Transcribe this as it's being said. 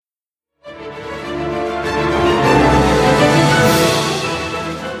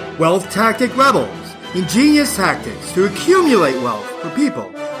Wealth Tactic Rebels, ingenious tactics to accumulate wealth for people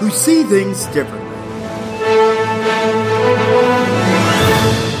who see things differently.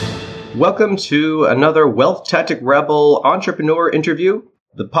 Welcome to another Wealth Tactic Rebel entrepreneur interview,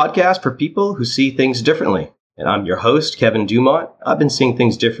 the podcast for people who see things differently. And I'm your host, Kevin Dumont. I've been seeing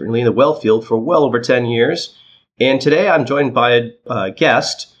things differently in the wealth field for well over 10 years. And today I'm joined by a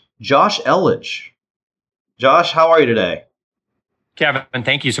guest, Josh Elledge. Josh, how are you today? Kevin,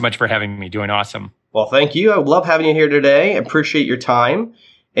 thank you so much for having me. Doing awesome. Well, thank you. I love having you here today. Appreciate your time.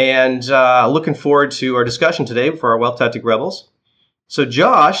 And looking forward to our discussion today for our Wealth Tactic Rebels. So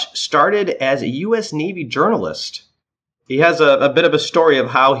Josh started as a U.S. Navy journalist. He has a bit of a story of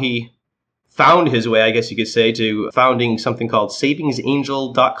how he found his way, I guess you could say, to founding something called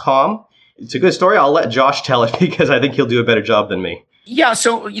SavingsAngel.com. It's a good story. I'll let Josh tell it because I think he'll do a better job than me. Yeah.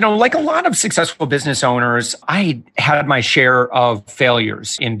 So, like a lot of successful business owners, I had my share of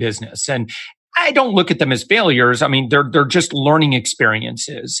failures in business. And I don't look at them as failures. I mean, they're just learning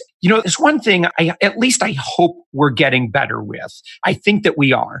experiences. There's one thing I hope we're getting better with. I think that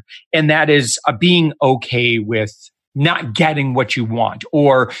we are. And that is being okay with not getting what you want,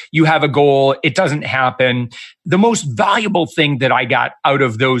 or you have a goal, it doesn't happen. The most valuable thing that I got out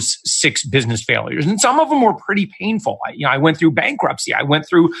of those 6 business failures, and some of them were pretty painful. I went through bankruptcy. I went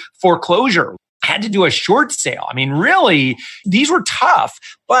through foreclosure. Had to do a short sale. I mean, really, these were tough.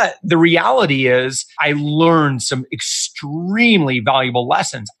 But the reality is I learned some extremely valuable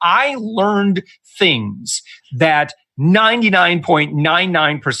lessons. I learned things that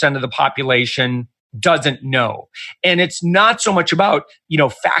 99.99% of the population doesn't know. And it's not so much about,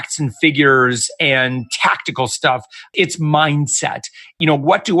 facts and figures and tactical stuff. It's mindset.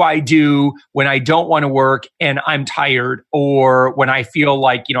 What do I do when I don't want to work and I'm tired, or when I feel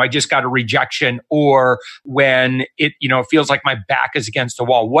like, I just got a rejection, or when it, feels like my back is against the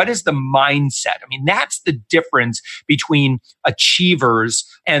wall? What is the mindset? I mean, that's the difference between achievers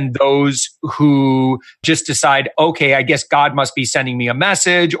and those who just decide, okay, I guess God must be sending me a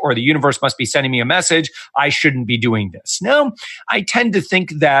message, or the universe must be sending me a message. I shouldn't be doing this. No, I tend to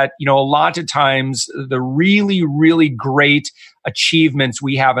think that, a lot of times the really, really great achievements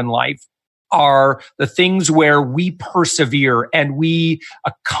we have in life are the things where we persevere and we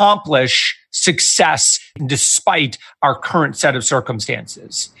accomplish success despite our current set of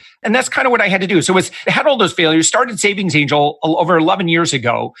circumstances. And that's kind of what I had to do. So I had all those failures, started Savings Angel over 11 years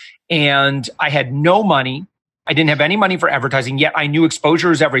ago, and I had no money. I didn't have any money for advertising, yet I knew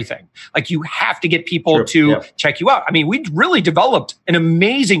exposure is everything. Like, you have to get people to check you out. I mean, we really developed an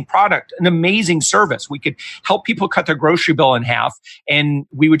amazing product, an amazing service. We could help people cut their grocery bill in half, and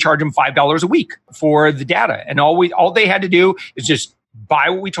we would charge them $5 a week for the data. And all they had to do is just buy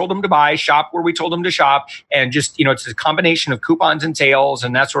what we told them to buy, shop where we told them to shop, and just, it's a combination of coupons and sales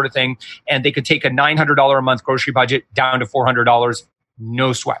and that sort of thing. And they could take a $900 a month grocery budget down to $400.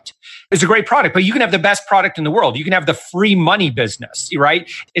 No sweat. It's a great product, but you can have the best product in the world. You can have the free money business, right?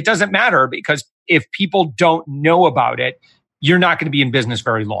 It doesn't matter, because if people don't know about it, you're not going to be in business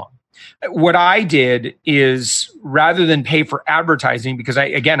very long. What I did is, rather than pay for advertising, because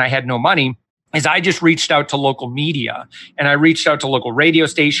I had no money, is I just reached out to local media, and I reached out to local radio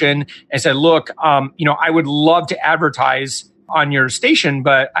station and said, look, I would love to advertise on your station,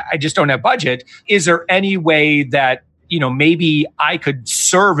 but I just don't have budget. Is there any way that maybe I could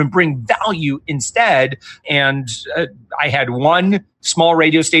serve and bring value instead? And I had one small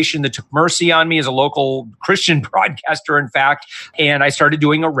radio station that took mercy on me as a local Christian broadcaster, in fact. And I started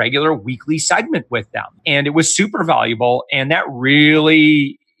doing a regular weekly segment with them. And it was super valuable. And that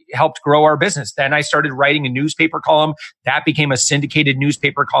really helped grow our business. Then I started writing a newspaper column. That became a syndicated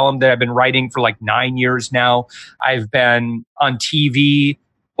newspaper column that I've been writing for like 9 years now. I've been on TV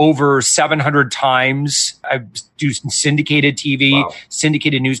over 700 times. I do some syndicated TV,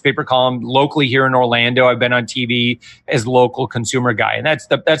 syndicated newspaper column locally here in Orlando. I've been on TV as local consumer guy. And that's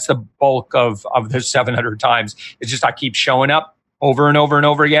the bulk of the 700 times. It's just I keep showing up over and over and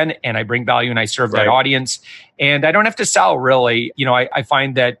over again, and I bring value and I serve that audience. And I don't have to sell, really. I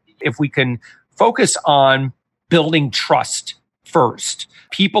find that if we can focus on building trust first,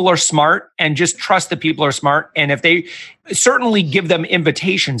 people are smart, and just trust that people are smart. And if they certainly give them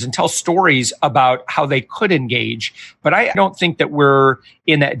invitations and tell stories about how they could engage. But I don't think that we're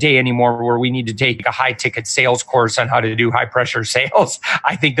in that day anymore where we need to take a high ticket sales course on how to do high pressure sales.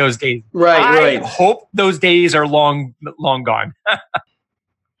 I think those days, I hope those days are long gone.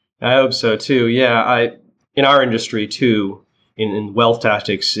 I hope so too. Yeah. In our industry too, in wealth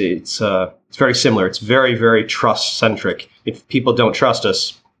tactics, it's very similar. It's very, very trust centric. If people don't trust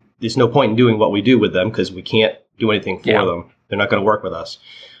us, there's no point in doing what we do with them because we can't do anything for them. They're not going to work with us.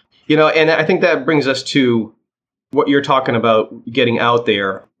 And I think that brings us to what you're talking about, getting out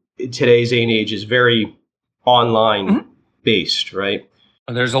there. In today's day and age is very online based, right?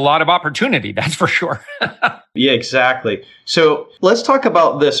 There's a lot of opportunity, that's for sure. Yeah, exactly. So let's talk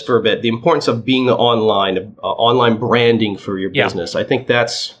about this for a bit, the importance of being online, online branding for your business. I think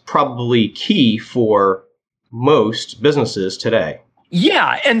that's probably key for most businesses today.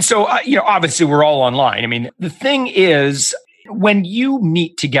 Yeah. And so, obviously we're all online. I mean, the thing is, when you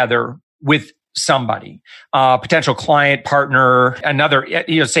meet together with somebody, potential client, partner, another,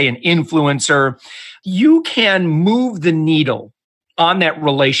 say an influencer, you can move the needle on that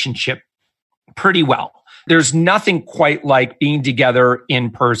relationship pretty well. There's nothing quite like being together in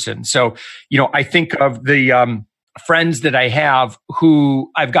person. So, I think of the friends that I have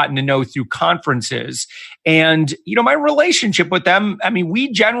who I've gotten to know through conferences, and, my relationship with them, I mean,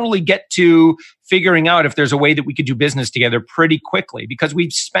 we generally get to figuring out if there's a way that we could do business together pretty quickly because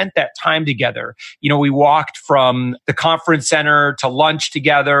we've spent that time together. We walked from the conference center to lunch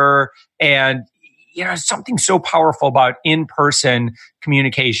together, and something so powerful about in-person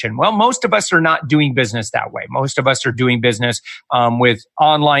communication. Well, most of us are not doing business that way. Most of us are doing business with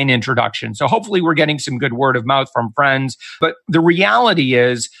online introduction. So hopefully we're getting some good word of mouth from friends. But the reality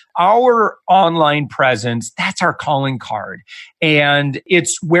is our online presence, that's our calling card. And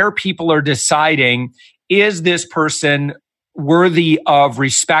it's where people are deciding, is this person worthy of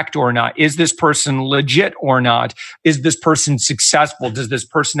respect or not? Is this person legit or not? Is this person successful? Does this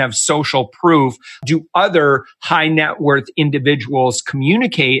person have social proof? Do other high net worth individuals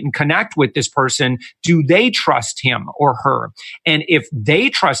communicate and connect with this person? Do they trust him or her? And if they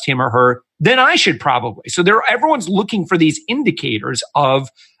trust him or her, then I should probably. So everyone's looking for these indicators of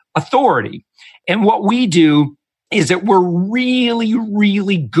authority. And what we do is that we're really,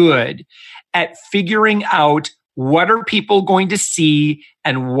 really good at figuring out what are people going to see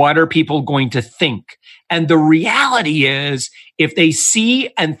and what are people going to think? And the reality is, if they see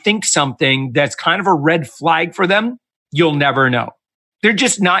and think something that's kind of a red flag for them, you'll never know. They're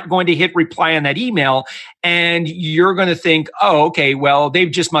just not going to hit reply on that email. And you're going to think, oh, okay, well, they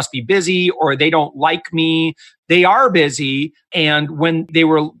just must be busy or they don't like me. They are busy. And when they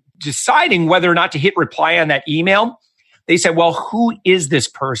were deciding whether or not to hit reply on that email, they said, well, who is this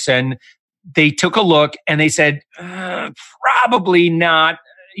person? They took a look and they said, probably not,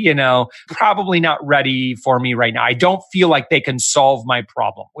 probably not ready for me right now. I don't feel like they can solve my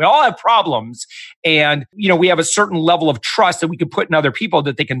problem. We all have problems. And, we have a certain level of trust that we can put in other people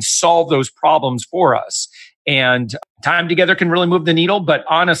that they can solve those problems for us. And time together can really move the needle. But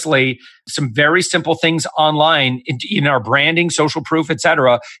honestly, some very simple things online in our branding, social proof, et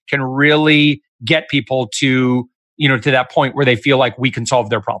cetera, can really get people to that point where they feel like we can solve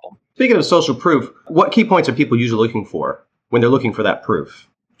their problem. Speaking of social proof, what key points are people usually looking for when they're looking for that proof?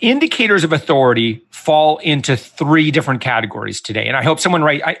 Indicators of authority fall into 3 different categories today. And I hope someone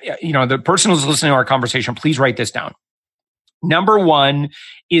the person who's listening to our conversation, please write this down. Number 1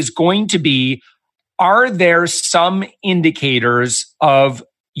 is going to be, are there some indicators of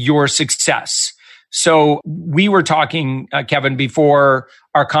your success? So we were talking, Kevin, before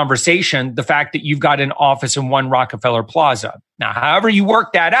our conversation, the fact that you've got an office in One Rockefeller Plaza. Now, however you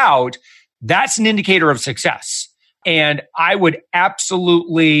work that out, that's an indicator of success. And I would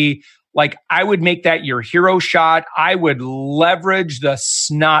absolutely, I would make that your hero shot. I would leverage the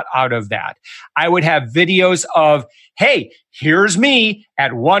snot out of that. I would have videos of, hey, here's me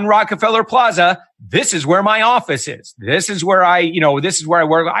at One Rockefeller Plaza. This is where my office is. This is where this is where I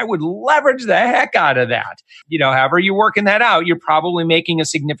work. I would leverage the heck out of that. However you're working that out, you're probably making a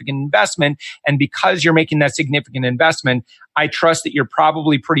significant investment. And because you're making that significant investment, I trust that you're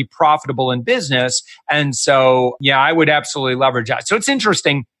probably pretty profitable in business. And so, I would absolutely leverage that. So it's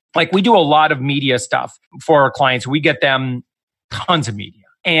interesting. We do a lot of media stuff for our clients. We get them tons of media.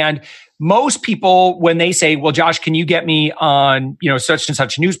 And most people, when they say, well, Josh, can you get me on, such and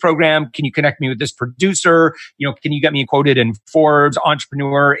such news program? Can you connect me with this producer? Can you get me quoted in Forbes,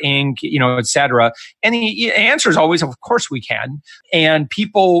 Entrepreneur, Inc., et cetera? And the answer is always, of course we can. And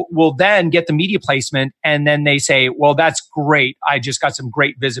people will then get the media placement. And then they say, well, that's great. I just got some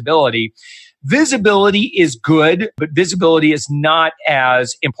great visibility. Visibility is good, but visibility is not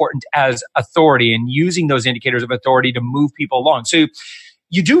as important as authority and using those indicators of authority to move people along. So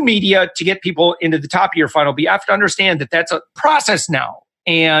you do media to get people into the top of your funnel, but you have to understand that that's a process now.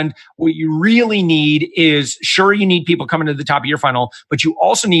 And what you really need is, sure, you need people coming to the top of your funnel, but you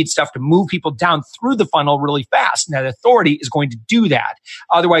also need stuff to move people down through the funnel really fast. And that authority is going to do that.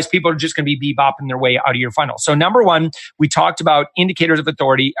 Otherwise, people are just going to be bebopping their way out of your funnel. So number 1, we talked about indicators of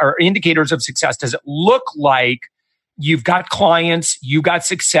authority or indicators of success. Does it look like you've got clients, you got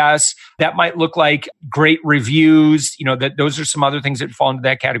success. That might look like great reviews. That those are some other things that fall into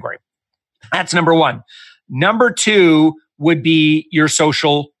that category. That's number one. Number two would be your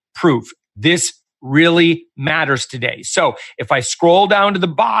social proof. This really matters today. So if I scroll down to the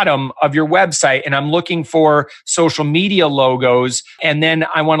bottom of your website and I'm looking for social media logos, and then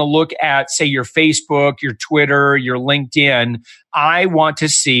I want to look at, say, your Facebook, your Twitter, your LinkedIn, I want to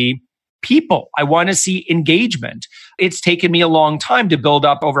see people. I want to see engagement. It's taken me a long time to build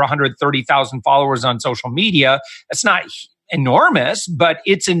up over 130,000 followers on social media. That's not enormous, but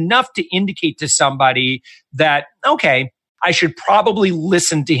it's enough to indicate to somebody that, okay, I should probably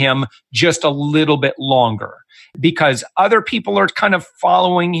listen to him just a little bit longer because other people are kind of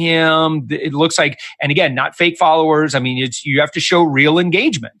following him. It looks like, and again, not fake followers. I mean, you have to show real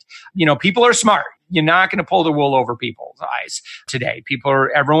engagement. People are smart. You're not going to pull the wool over people's eyes today.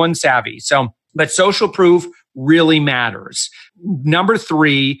 Everyone's savvy. But social proof really matters. Number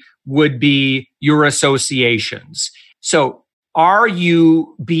three would be your associations. So are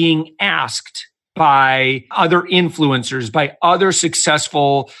you being asked by other influencers, by other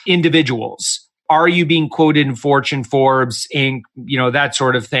successful individuals? Are you being quoted in Fortune, Forbes, Inc., that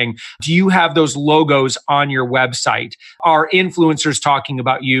sort of thing? Do you have those logos on your website? Are influencers talking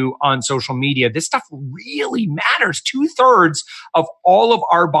about you on social media? This stuff really matters. 2/3 of all of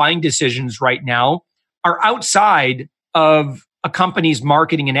our buying decisions right now are outside of a company's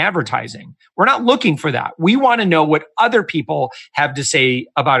marketing and advertising. We're not looking for that. We want to know what other people have to say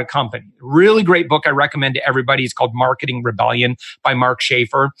about a company. Really great book I recommend to everybody. It's called Marketing Rebellion by Mark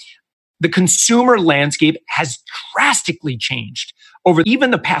Schaefer. The consumer landscape has drastically changed over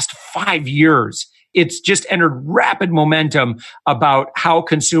even the past 5 years. It's just entered rapid momentum about how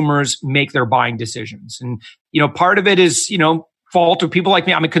consumers make their buying decisions. And, part of it is, fault of people like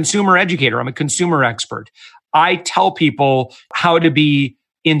me. I'm a consumer educator. I'm a consumer expert. I tell people how to be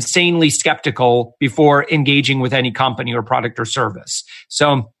insanely skeptical before engaging with any company or product or service.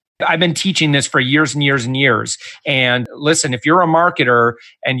 So I've been teaching this for years and years and years. And listen, if you're a marketer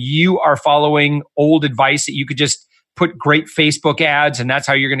and you are following old advice that you could just put great Facebook ads and that's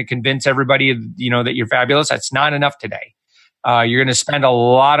how you're going to convince everybody, that you're fabulous, that's not enough today. You're going to spend a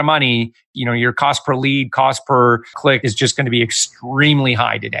lot of money. Your cost per lead, cost per click is just going to be extremely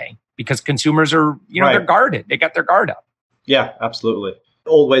high today because consumers are, right. They're guarded. They got their guard up. Yeah, absolutely.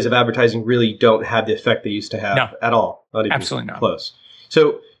 Old ways of advertising really don't have the effect they used to have at all. Not even absolutely not. Close.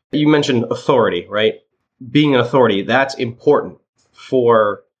 So you mentioned authority, right? Being an authority, that's important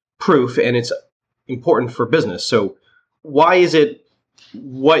for proof and it's important for business. So why is it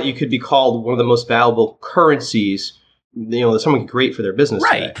what you could be called one of the most valuable currencies that someone can create for their business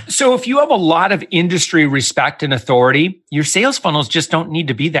right today? So if you have a lot of industry respect and authority, your sales funnels just don't need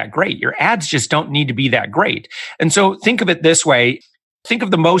to be that great. Your ads just don't need to be that great. And so think of it this way. Think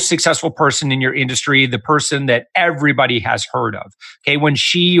of the most successful person in your industry, the person that everybody has heard of. Okay. When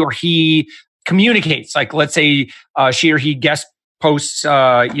she or he communicates, like let's say she or he guest posts,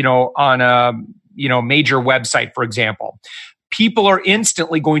 on a, major website, for example, people are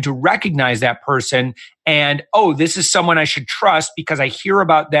instantly going to recognize that person and, oh, this is someone I should trust because I hear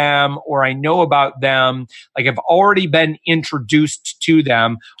about them or I know about them. Like I've already been introduced to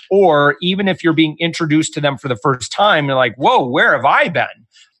them. Or even if you're being introduced to them for the first time, you're like, whoa, where have I been?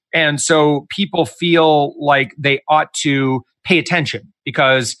 And so people feel like they ought to pay attention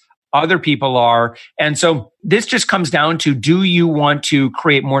because other people are. And so this just comes down to, do you want to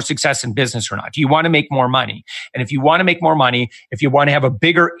create more success in business or not? Do you want to make more money? And if you want to make more money, if you want to have a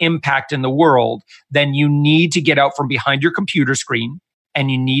bigger impact in the world, then you need to get out from behind your computer screen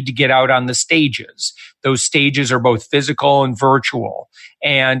and you need to get out on the stages. Those stages are both physical and virtual.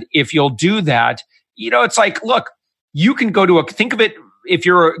 And if you'll do that, it's like, look, you can go think of it, if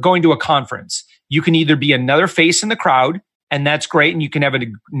you're going to a conference, you can either be another face in the crowd, and that's great. And you can have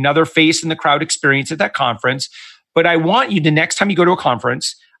another face in the crowd experience at that conference. But I want you to, next time you go to a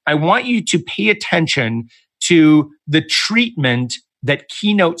conference, I want you to pay attention to the treatment that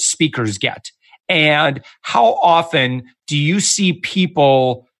keynote speakers get. And how often do you see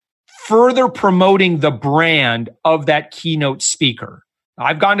people further promoting the brand of that keynote speaker?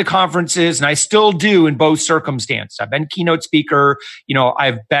 I've gone to conferences and I still do in both circumstances. I've been keynote speaker.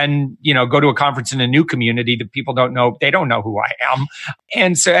 I've been, go to a conference in a new community that people don't know. They don't know who I am.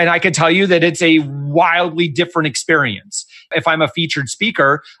 And I can tell you that it's a wildly different experience. If I'm a featured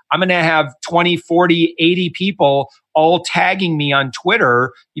speaker, I'm going to have 20, 40, 80 people all tagging me on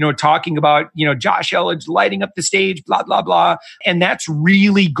Twitter, talking about, Josh Elledge lighting up the stage, blah, blah, blah. And that's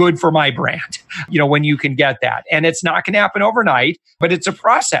really good for my brand, when you can get that. And it's not going to happen overnight, but it's a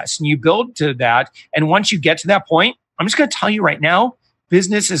process and you build to that. And once you get to that point, I'm just going to tell you right now,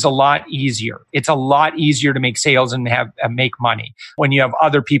 business is a lot easier. It's a lot easier to make sales and make money when you have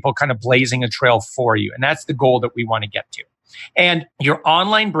other people kind of blazing a trail for you. And that's the goal that we want to get to. And your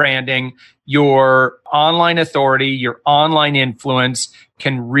online branding, your online authority, your online influence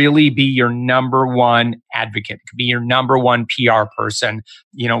can really be your number one advocate. It could be your number one PR person.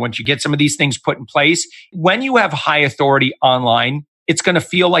 Once you get some of these things put in place, when you have high authority online, it's going to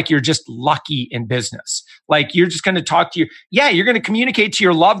feel like you're just lucky in business. Like you're just going to talk to you're going to communicate to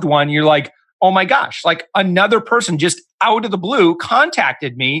your loved one. You're like, oh my gosh, like another person just out of the blue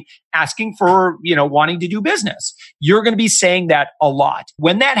contacted me asking for, wanting to do business. You're going to be saying that a lot.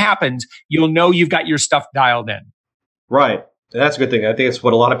 When that happens, you'll know you've got your stuff dialed in. Right. That's a good thing. I think it's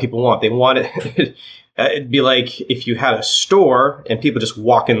what a lot of people want. They want it. It'd be like if you had a store and people just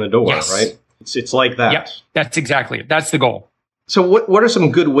walk in the door, yes. Right? It's like that. Yep. That's exactly it. That's the goal. So what are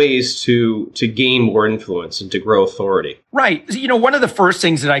some good ways to gain more influence and to grow authority? Right. One of the first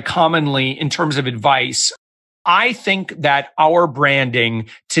things that I commonly, in terms of advice, I think that our branding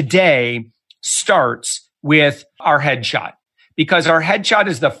today starts with our headshot, because our headshot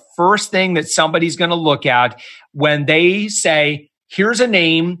is the first thing that somebody's going to look at when they say, here's a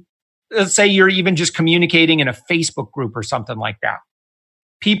name. Let's say you're even just communicating in a Facebook group or something like that.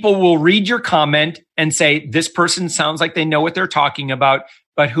 People will read your comment and say, this person sounds like they know what they're talking about,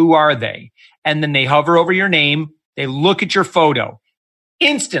 but who are they? And then they hover over your name. They look at your photo.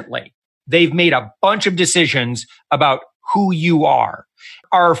 Instantly, they've made a bunch of decisions about who you are.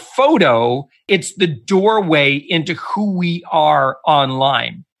 Our photo, it's the doorway into who we are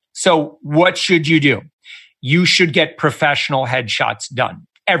online. So what should you do? You should get professional headshots done.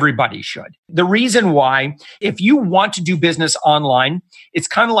 Everybody should. The reason why, if you want to do business online, it's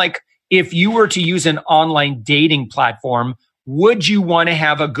kind of like if you were to use an online dating platform, would you want to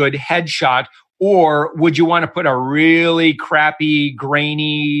have a good headshot, or would you want to put a really crappy,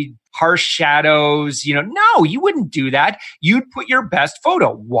 grainy, harsh shadows? No, you wouldn't do that. You'd put your best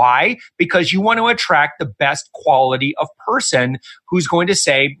photo. Why? Because you want to attract the best quality of person who's going to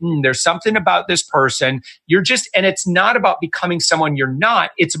say, there's something about this person. And it's not about becoming someone you're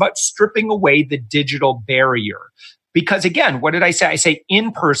not. It's about stripping away the digital barrier. Because again, what did I say? I say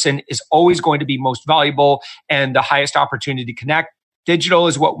in person is always going to be most valuable and the highest opportunity to connect. Digital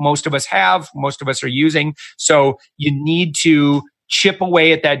is what most of us have, most of us are using. So you need to chip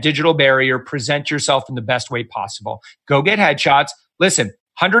away at that digital barrier, present yourself in the best way possible. Go get headshots. Listen,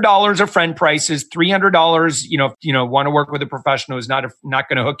 $100 are friend prices, $300, want to work with a professional who's not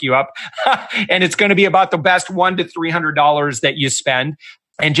going to hook you up. And it's going to be about the best $100 to $300 that you spend,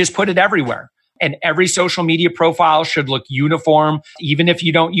 and just put it everywhere. And every social media profile should look uniform. Even if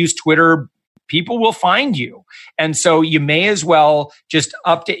you don't use Twitter, people will find you. And so you may as well just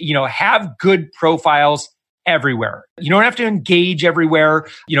update, have good profiles everywhere. You don't have to engage everywhere.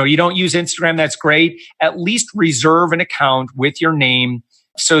 You don't use Instagram. That's great. At least reserve an account with your name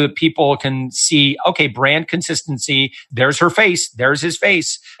so that people can see, okay, brand consistency. There's her face. There's his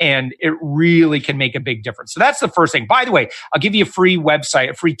face. And it really can make a big difference. So that's the first thing. By the way, I'll give you a free website,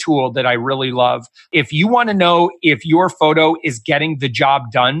 a free tool that I really love. If you want to know if your photo is getting the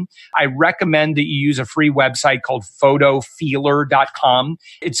job done, I recommend that you use a free website called photofeeler.com.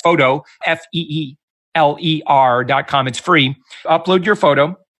 It's photo, FEELER.com. It's free. Upload your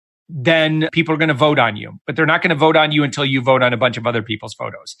photo. Then people are going to vote on you, but they're not going to vote on you until you vote on a bunch of other people's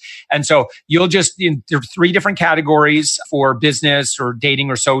photos. And so there are 3 different categories for business or dating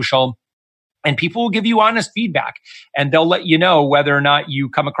or social. And people will give you honest feedback, and they'll let you know whether or not you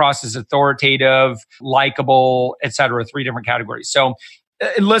come across as authoritative, likable, et cetera, 3 different categories. So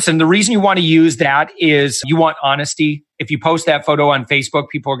listen, the reason you want to use that is you want honesty. If you post that photo on Facebook,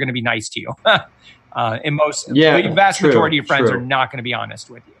 people are going to be nice to you. The vast majority of your friends are not going to be honest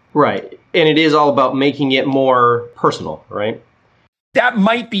with you. Right. And it is all about making it more personal, right? That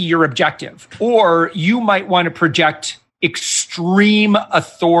might be your objective. Or you might want to project extreme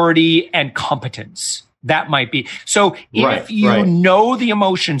authority and competence. That might be. So if you know the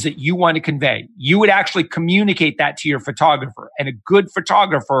emotions that you want to convey, you would actually communicate that to your photographer. And a good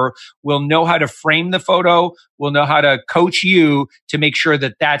photographer will know how to frame the photo, will know how to coach you to make sure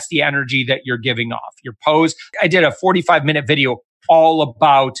that that's the energy that you're giving off. Your pose. I did a 45-minute video all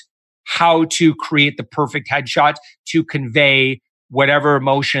about how to create the perfect headshot to convey whatever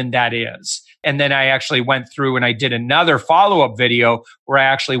emotion that is. And then I actually went through and I did another follow-up video where I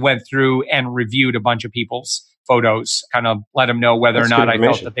actually went through and reviewed a bunch of people's photos, kind of let them know whether or not I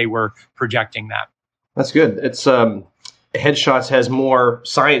felt that they were projecting that. That's good. It's Headshots has more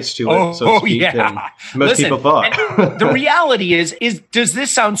science to it, so to speak, than most people thought. The reality is does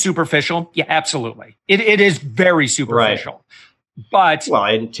this sound superficial? Yeah, absolutely. It is very superficial. Right. But well,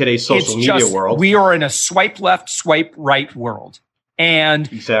 in today's social media world, we are in a swipe left, swipe right world.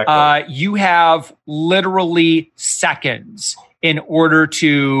 And exactly. You have literally seconds in order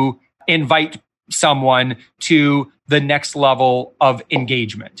to invite someone to the next level of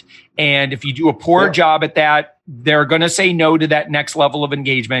engagement. And if you do a poor job at that, they're going to say no to that next level of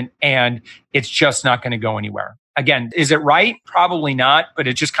engagement, and it's just not going to go anywhere. Again, is it right? Probably not, but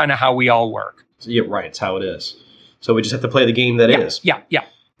it's just kind of how we all work. Yeah, right. It's how it is. So we just have to play the game that is. Yeah.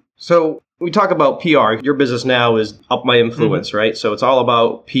 So we talk about PR. Your business now is Up My Influence, right? So it's all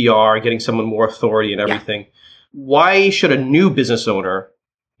about PR, getting someone more authority and everything. Yeah. Why should a new business owner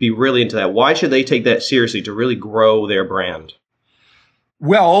be really into that? Why should they take that seriously to really grow their brand?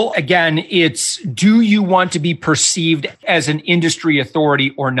 Well, again, it's, do you want to be perceived as an industry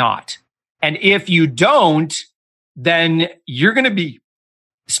authority or not? And if you don't, then you're going to be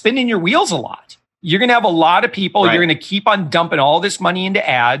spinning your wheels a lot. You're going to have a lot of people. Right. You're going to keep on dumping all this money into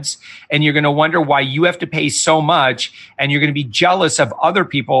ads, and you're going to wonder why you have to pay so much. And you're going to be jealous of other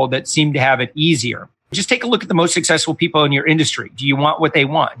people that seem to have it easier. Just take a look at the most successful people in your industry. Do you want what they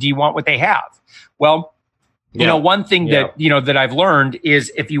want? Do you want what they have? Well, you know, one thing that, that I've learned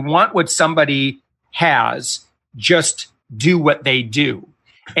is if you want what somebody has, just do what they do.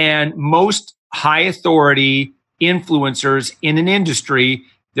 And most high authority influencers in an industry,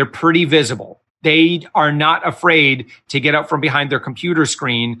 they're pretty visible. They are not afraid to get up from behind their computer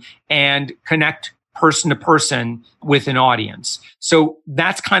screen and connect person to person with an audience. So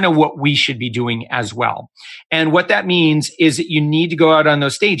that's kind of what we should be doing as well. And what that means is that you need to go out on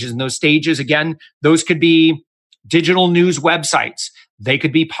those stages. And those stages, again, those could be digital news websites. They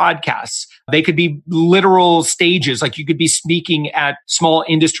could be podcasts. They could be literal stages. Like you could be speaking at small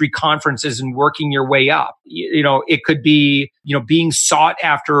industry conferences and working your way up. It could be, being sought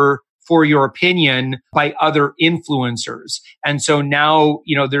after for your opinion by other influencers. And so now,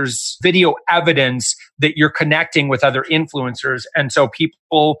 there's video evidence that you're connecting with other influencers. And so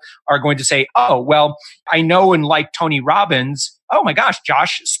people are going to say, oh, well, I know and like Tony Robbins. Oh my gosh,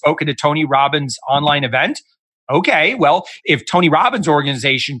 Josh spoke at a Tony Robbins online event. Okay, well, if Tony Robbins'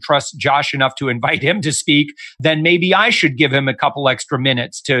 organization trusts Josh enough to invite him to speak, then maybe I should give him a couple extra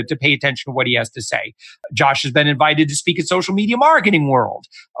minutes to pay attention to what he has to say. Josh has been invited to speak at Social Media Marketing World.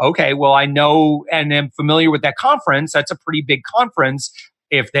 Okay, well, I know and am familiar with that conference. That's a pretty big conference.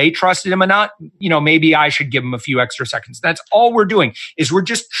 If they trusted him or not, maybe I should give him a few extra seconds. That's all we're doing is we're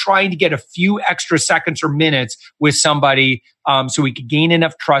just trying to get a few extra seconds or minutes with somebody so we could gain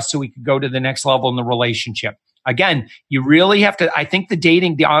enough trust so we could go to the next level in the relationship. Again, you really have to, I think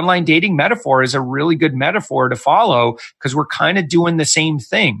the online dating metaphor is a really good metaphor to follow because we're kind of doing the same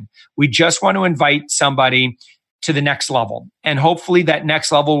thing. We just want to invite somebody to the next level. And hopefully that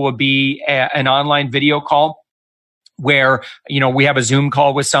next level will be an online video call where, we have a Zoom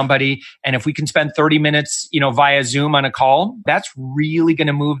call with somebody. And if we can spend 30 minutes, via Zoom on a call, that's really going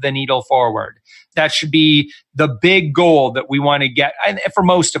to move the needle forward. That should be the big goal that we want to get. And for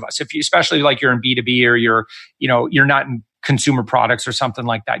most of us, especially like you're in B2B or you're not in consumer products or something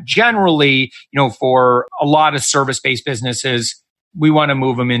like that. Generally, for a lot of service-based businesses, we want to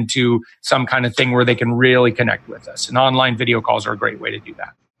move them into some kind of thing where they can really connect with us. And online video calls are a great way to do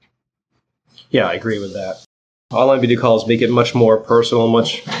that. Yeah, I agree with that. Online video calls make it much more personal,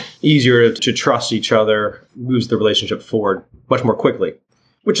 much easier to trust each other, moves the relationship forward much more quickly,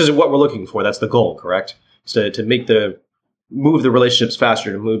 which is what we're looking for. That's the goal, correct? So to move the relationships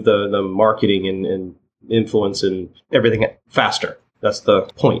faster, to move the marketing and influence and everything faster. That's the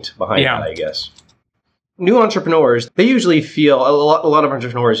point behind that, I guess. New entrepreneurs, they usually feel, a lot of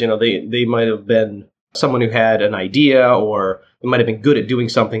entrepreneurs, they might have been someone who had an idea or they might have been good at doing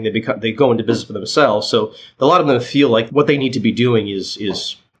something. They go into business for themselves. So a lot of them feel like what they need to be doing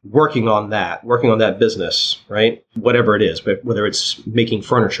is working on that business, right? Whatever it is, but whether it's making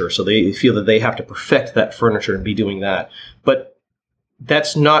furniture. So they feel that they have to perfect that furniture and be doing that. But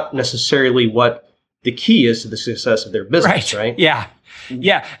that's not necessarily what the key is to the success of their business, right? Yeah.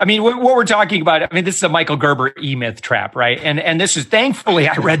 Yeah. I mean, what we're talking about, this is a Michael Gerber E-Myth trap, right? And this is, thankfully,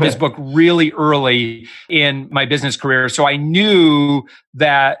 I read this book really early in my business career. So I knew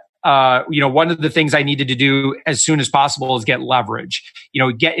that, one of the things I needed to do as soon as possible is get leverage,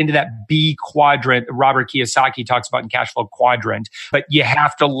 get into that B quadrant Robert Kiyosaki talks about in Cash Flow Quadrant, but you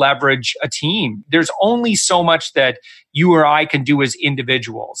have to leverage a team. There's only so much that you or I can do as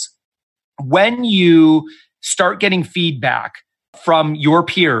individuals. When you start getting feedback from your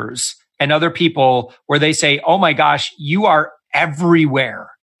peers and other people where they say, oh my gosh, you are everywhere.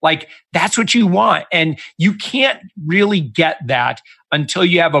 Like that's what you want. And you can't really get that until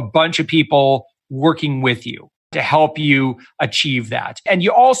you have a bunch of people working with you to help you achieve that. And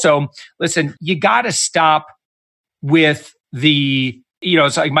you also, listen, you got to stop with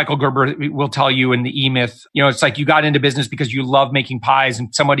it's like Michael Gerber will tell you in the E-Myth, it's like you got into business because you love making pies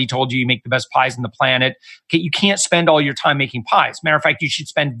and somebody told you make the best pies on the planet. Okay, you can't spend all your time making pies. Matter of fact, you should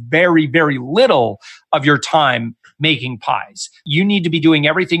spend very, very little of your time making pies. You need to be doing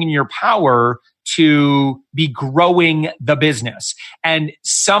everything in your power to be growing the business. And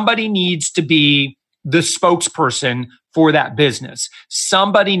somebody needs to be the spokesperson for that business.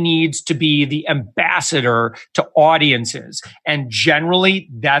 Somebody needs to be the ambassador to audiences. And generally,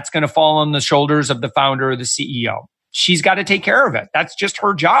 that's going to fall on the shoulders of the founder or the CEO. She's got to take care of it. That's just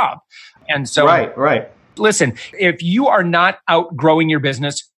her job. And so, right. Listen, if you are not outgrowing your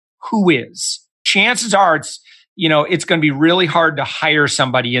business, who is? Chances are it's going to be really hard to hire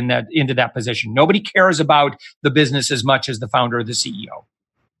somebody into that position. Nobody cares about the business as much as the founder or the CEO.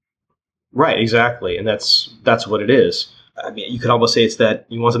 Right, exactly. And that's what it is. I mean, you could almost say it's that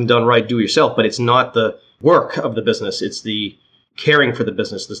you want something done right, do it yourself, but it's not the work of the business. It's the caring for the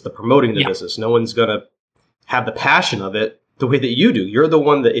business. It's the promoting the business. No one's going to have the passion of it the way that you do. You're the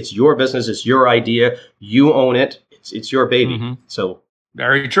one that it's your business. It's your idea. You own it. It's your baby. Mm-hmm. So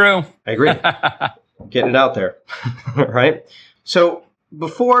very true. I agree. Getting it out there. Right. So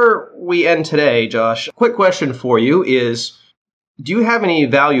before we end today, Josh, quick question for you is, do you have any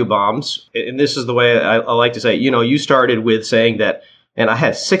value bombs? And this is the way I like to say, you started with saying that, and I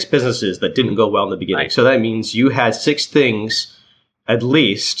had 6 businesses that didn't go well in the beginning. Right. So that means you had 6 things, at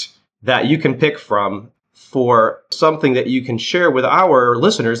least, that you can pick from for something that you can share with our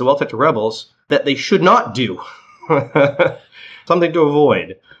listeners, the Wealth Tactic Rebels, that they should not do. Something to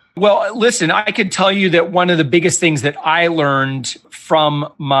avoid. Well, listen, I can tell you that one of the biggest things that I learned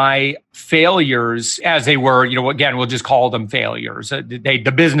from my failures, as they were, again, we'll just call them failures.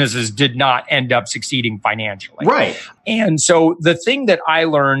 The businesses did not end up succeeding financially. Right. And so the thing that I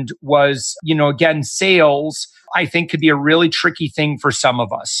learned was, again, sales, I think could be a really tricky thing for some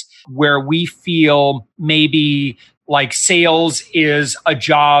of us where we feel maybe like sales is a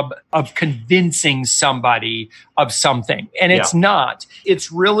job of convincing somebody of something. And it's not.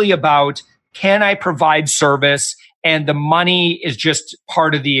 It's really about, can I provide service? And the money is just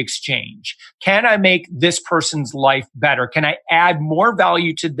part of the exchange. Can I make this person's life better? Can I add more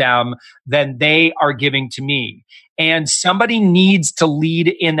value to them than they are giving to me? And somebody needs to lead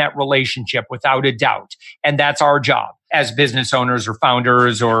in that relationship without a doubt. And that's our job as business owners or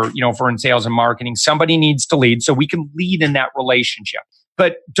founders or, if we're in sales and marketing, somebody needs to lead so we can lead in that relationship.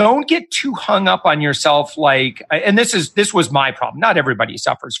 But don't get too hung up on yourself and this was my problem. Not everybody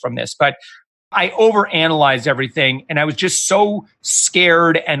suffers from this, but I overanalyzed everything and I was just so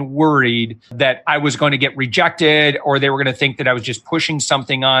scared and worried that I was going to get rejected or they were going to think that I was just pushing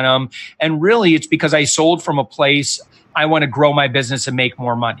something on them. And really, it's because I sold from a place, I want to grow my business and make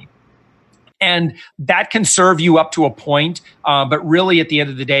more money. And that can serve you up to a point. But really, at the end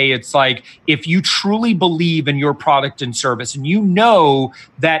of the day, it's like if you truly believe in your product and service, and you know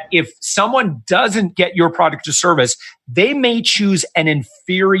that if someone doesn't get your product or service, they may choose an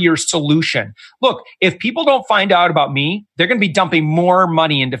inferior solution. Look, if people don't find out about me, they're going to be dumping more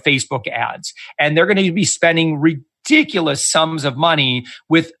money into Facebook ads, and they're going to be spending ridiculous sums of money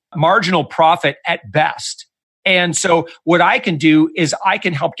with marginal profit at best. And so what I can do is I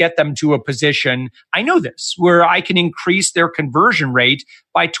can help get them to a position, I know this, where I can increase their conversion rate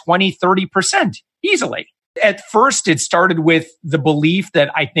by 20, 30% easily. At first, it started with the belief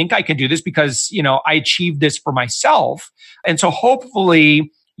that I think I can do this because, I achieved this for myself. And so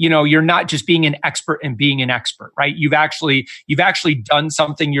hopefully, you're not just being an expert and being an expert, right? You've actually done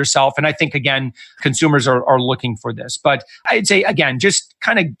something yourself. And I think, again, consumers are looking for this. But I'd say, again, just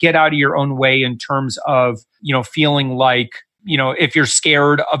kind of get out of your own way in terms of, feeling like, if you're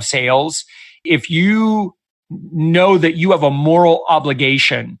scared of sales, if you know that you have a moral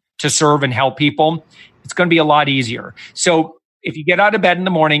obligation to serve and help people, it's going to be a lot easier. So if you get out of bed in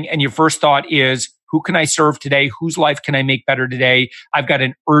the morning and your first thought is, who can I serve today? Whose life can I make better today? I've got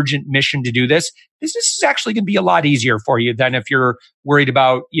an urgent mission to do this. This is actually going to be a lot easier for you than if you're worried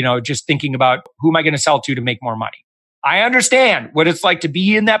about, just thinking about who am I going to sell to make more money? I understand what it's like to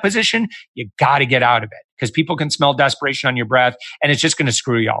be in that position. You got to get out of it because people can smell desperation on your breath and it's just going to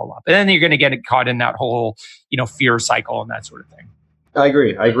screw you all up. And then you're going to get caught in that whole, fear cycle and that sort of thing. I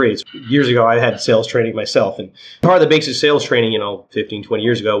agree. Years ago, I had sales training myself. And part of the basic sales training, 15, 20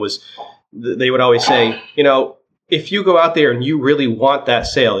 years ago was they would always say, if you go out there and you really want that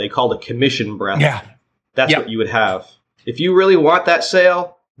sale, they call it commission breath. Yeah. That's what you would have. If you really want that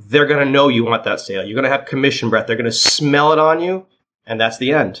sale, they're going to know you want that sale. You're going to have commission breath. They're going to smell it on you, and that's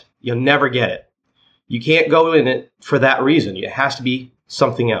the end. You'll never get it. You can't go in it for that reason. It has to be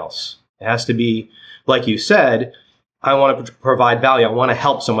something else. It has to be, like you said, I want to provide value. I want to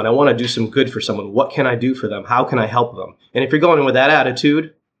help someone. I want to do some good for someone. What can I do for them? How can I help them? And if you're going in with that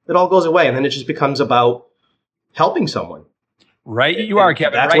attitude, it all goes away, and then it just becomes about helping someone. Right, you are,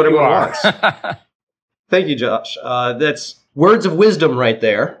 Kevin. That's right, what everyone wants. Thank you, Josh. That's words of wisdom right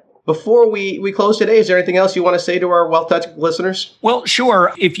there. Before we close today, is there anything else you want to say to our Wealth Tactic listeners? Well,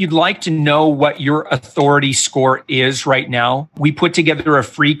 sure. If you'd like to know what your authority score is right now, we put together a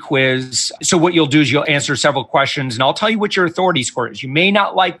free quiz. So what you'll do is you'll answer several questions, and I'll tell you what your authority score is. You may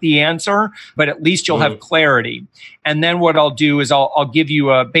not like the answer, but at least you'll have clarity. And then what I'll do is I'll give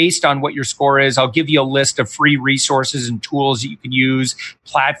you based on what your score is, I'll give you a list of free resources and tools that you can use,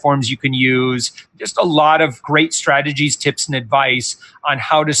 platforms you can use, just a lot of great strategies, tips, and advice on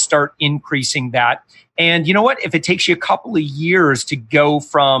how to start increasing that. And you know what? If it takes you a couple of years to go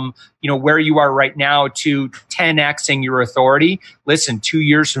from, where you are right now to 10xing your authority, listen, 2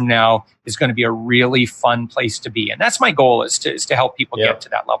 years from now is going to be a really fun place to be. And that's my goal is to help people get to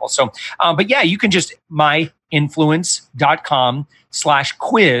that level. So, but yeah, you can just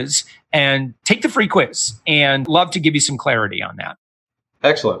myinfluence.com/quiz and take the free quiz, and love to give you some clarity on that.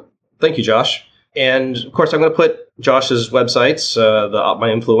 Excellent. Thank you, Josh. And of course, I'm going to put Josh's websites, the My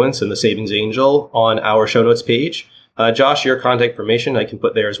Influence and the Savings Angel, on our show notes page. Josh, your contact information I can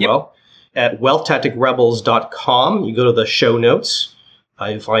put there as well. At wealthtacticrebels.com, you go to the show notes.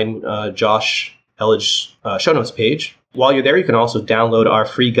 You find Josh Elledge's show notes page. While you're there, you can also download our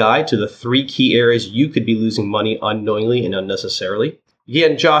free guide to the 3 key areas you could be losing money unknowingly and unnecessarily.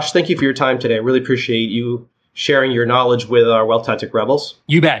 Again, Josh, thank you for your time today. I really appreciate you sharing your knowledge with our Wealth Tactic Rebels.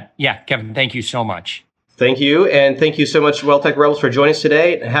 You bet. Yeah, Kevin, thank you so much. Thank you. And thank you so much, Wealth Tactic Rebels, for joining us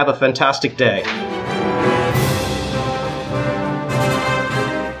today. Have a fantastic day.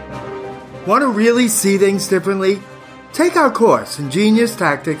 Want to really see things differently? Take our course, Ingenious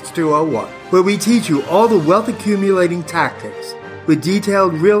Tactics 201, where we teach you all the wealth accumulating tactics with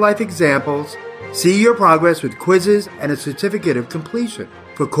detailed real-life examples. See your progress with quizzes and a certificate of completion.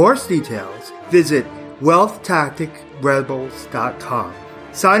 For course details, visit wealthtacticrebels.com.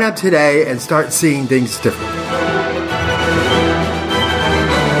 Sign up today and start seeing things differently.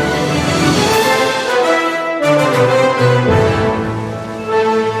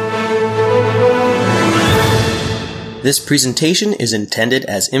 This presentation is intended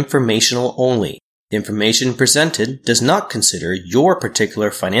as informational only. The information presented does not consider your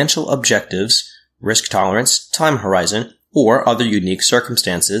particular financial objectives, risk tolerance, time horizon, or other unique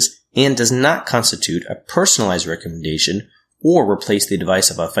circumstances, and does not constitute a personalized recommendation or replace the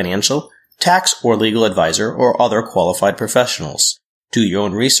advice of a financial, tax, or legal advisor or other qualified professionals. Do your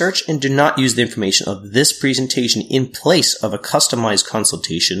own research and do not use the information of this presentation in place of a customized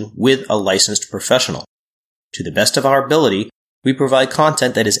consultation with a licensed professional. To the best of our ability, we provide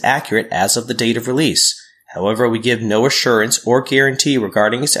content that is accurate as of the date of release. However, we give no assurance or guarantee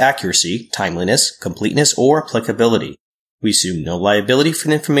regarding its accuracy, timeliness, completeness, or applicability. We assume no liability for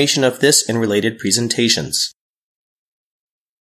the information of this and related presentations.